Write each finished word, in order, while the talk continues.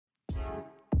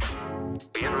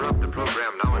We interrupt the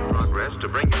program now in progress to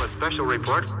bring you a special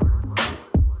report.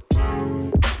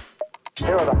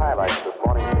 Here are the highlights this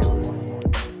morning's news.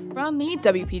 From the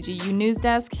WPGU News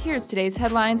Desk, here's today's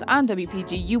headlines on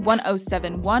WPGU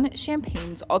 1071,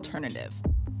 Champaign's Alternative.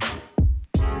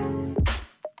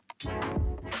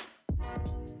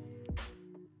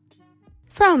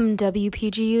 From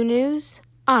WPGU News,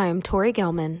 I'm Tori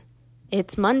Gelman.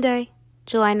 It's Monday,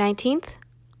 July 19th,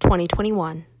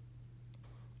 2021.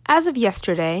 As of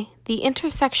yesterday, the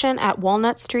intersection at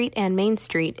Walnut Street and Main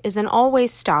Street is an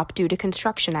always stop due to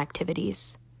construction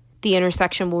activities. The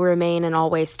intersection will remain an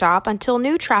always stop until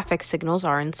new traffic signals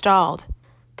are installed.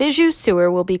 Visu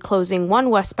Sewer will be closing one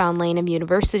westbound lane of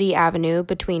University Avenue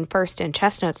between 1st and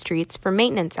Chestnut Streets for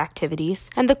maintenance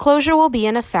activities, and the closure will be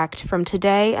in effect from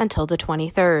today until the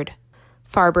 23rd.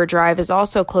 Farber Drive is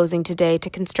also closing today to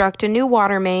construct a new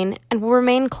water main and will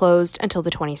remain closed until the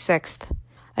 26th.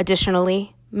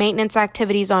 Additionally, maintenance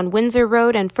activities on Windsor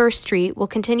Road and 1st Street will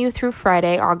continue through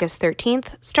Friday, August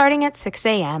 13th, starting at 6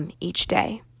 a.m. each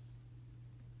day.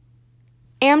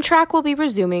 Amtrak will be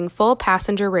resuming full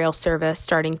passenger rail service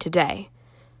starting today.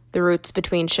 The routes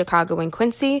between Chicago and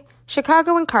Quincy,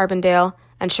 Chicago and Carbondale,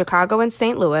 and Chicago and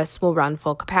St. Louis will run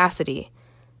full capacity.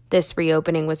 This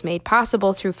reopening was made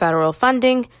possible through federal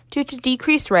funding due to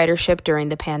decreased ridership during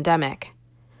the pandemic.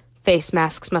 Face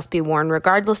masks must be worn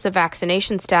regardless of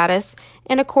vaccination status,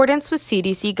 in accordance with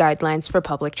CDC guidelines for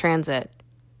public transit.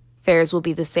 Fares will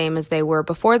be the same as they were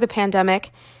before the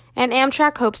pandemic, and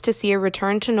Amtrak hopes to see a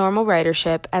return to normal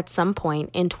ridership at some point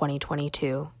in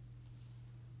 2022.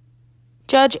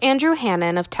 Judge Andrew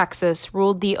Hanen of Texas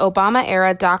ruled the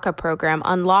Obama-era DACA program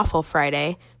unlawful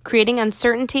Friday, creating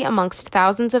uncertainty amongst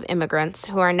thousands of immigrants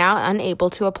who are now unable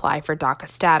to apply for DACA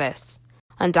status.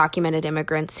 Undocumented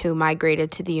immigrants who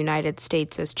migrated to the United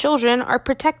States as children are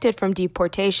protected from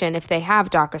deportation if they have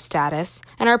DACA status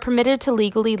and are permitted to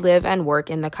legally live and work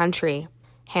in the country.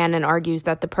 Hanen argues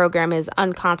that the program is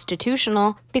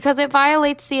unconstitutional because it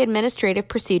violates the Administrative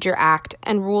Procedure Act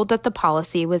and ruled that the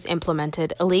policy was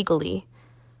implemented illegally.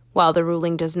 While the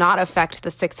ruling does not affect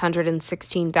the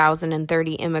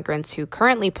 616,030 immigrants who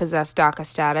currently possess DACA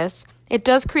status, it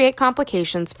does create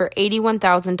complications for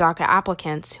 81,000 DACA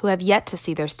applicants who have yet to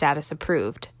see their status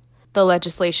approved. The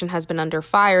legislation has been under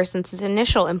fire since its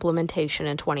initial implementation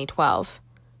in 2012.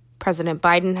 President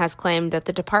Biden has claimed that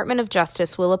the Department of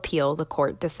Justice will appeal the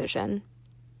court decision.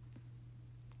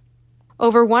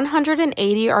 Over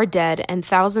 180 are dead and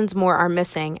thousands more are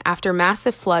missing after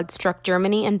massive floods struck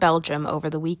Germany and Belgium over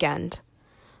the weekend.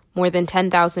 More than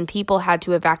 10,000 people had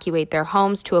to evacuate their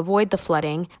homes to avoid the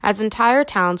flooding, as entire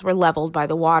towns were leveled by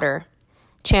the water.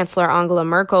 Chancellor Angela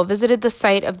Merkel visited the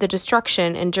site of the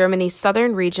destruction in Germany's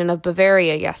southern region of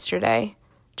Bavaria yesterday.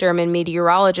 German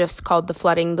meteorologists called the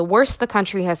flooding the worst the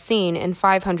country has seen in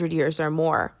 500 years or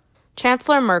more.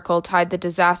 Chancellor Merkel tied the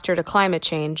disaster to climate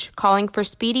change, calling for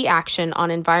speedy action on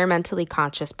environmentally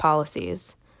conscious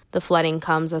policies. The flooding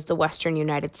comes as the western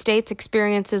United States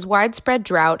experiences widespread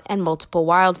drought and multiple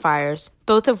wildfires,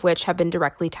 both of which have been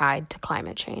directly tied to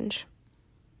climate change.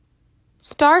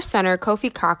 Star center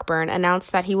Kofi Cockburn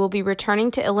announced that he will be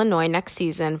returning to Illinois next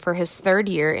season for his third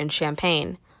year in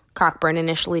Champaign. Cockburn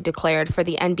initially declared for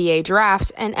the NBA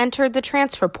draft and entered the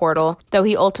transfer portal, though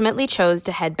he ultimately chose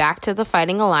to head back to the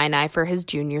Fighting Illini for his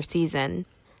junior season.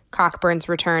 Cockburn's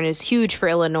return is huge for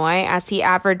Illinois as he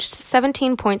averaged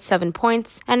 17.7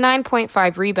 points and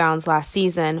 9.5 rebounds last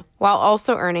season, while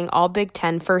also earning All Big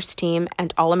Ten First Team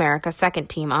and All-America Second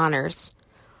Team honors.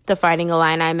 The Fighting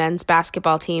Illini men's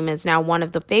basketball team is now one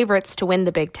of the favorites to win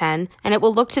the Big Ten, and it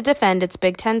will look to defend its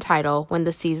Big Ten title when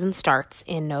the season starts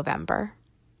in November.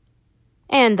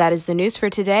 And that is the news for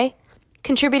today.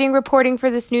 Contributing reporting for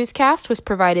this newscast was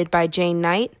provided by Jane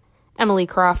Knight, Emily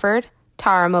Crawford,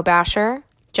 Tara Mobasher,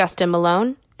 Justin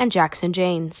Malone, and Jackson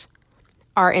Janes.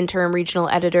 Our interim regional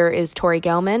editor is Tori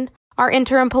Gelman, our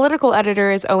interim political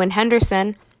editor is Owen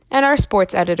Henderson, and our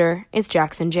sports editor is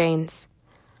Jackson Janes.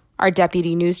 Our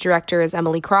deputy news director is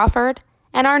Emily Crawford,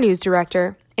 and our news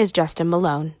director is Justin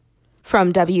Malone.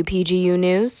 From WPGU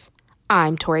News,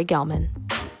 I'm Tori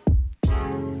Gelman.